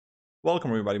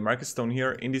Welcome everybody, Marcus Stone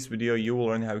here. In this video you will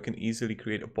learn how you can easily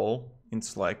create a poll in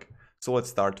Slack. So let's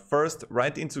start. First,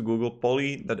 write into Google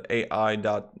poly.ai.slack,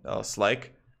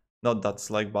 not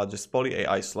 .slack but just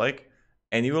poly.ai Slack,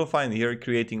 and you will find here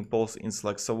creating polls in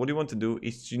Slack. So what you want to do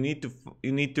is you need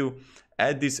to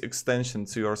add this extension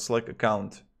to your Slack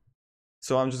account.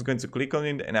 So I'm just going to click on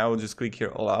it and I will just click here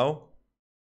allow.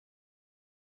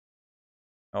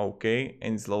 Okay,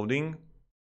 and it's loading.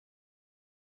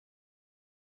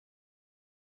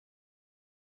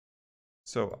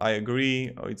 So I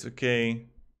agree. Oh, it's okay.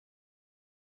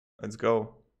 Let's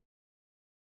go.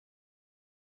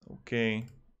 Okay,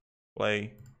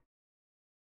 play.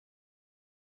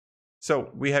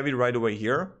 So we have it right away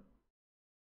here.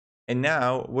 And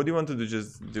now what you want to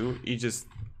do is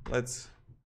let's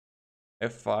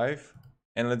F5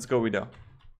 and let's go with a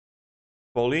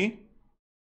poly.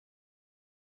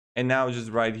 And now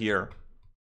just right here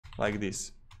like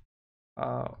this.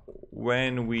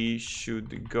 When we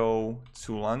should go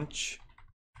to lunch.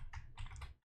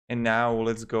 And now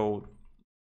let's go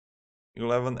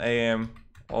 11 a.m.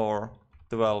 or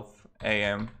 12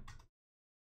 a.m.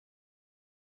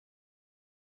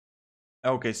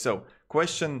 Okay, so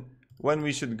question, when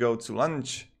we should go to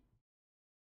lunch.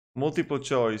 Multiple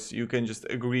choice, you can just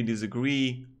agree,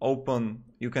 disagree, open,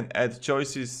 you can add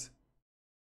choices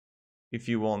if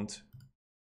you want.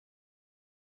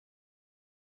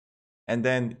 And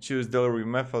then choose delivery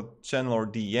method, channel or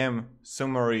DM,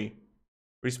 summary,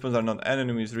 response are not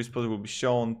anonymous, response will be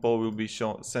shown, poll will be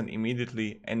shown, sent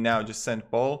immediately, and now just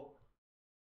send poll.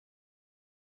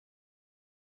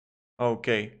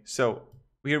 Okay, so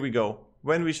here we go.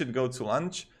 When we should go to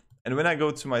lunch, and when I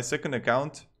go to my second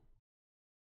account,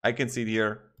 I can see it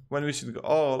here. When we should go,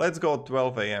 oh, let's go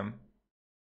 12 a.m.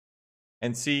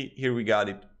 And see, here we got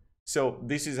it. So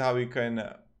this is how you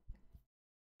can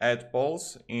add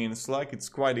polls in Slack. It's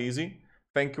quite easy.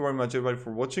 Thank you very much everybody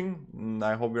for watching.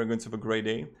 I hope you're going to have a great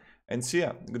day and see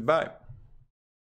ya. Goodbye.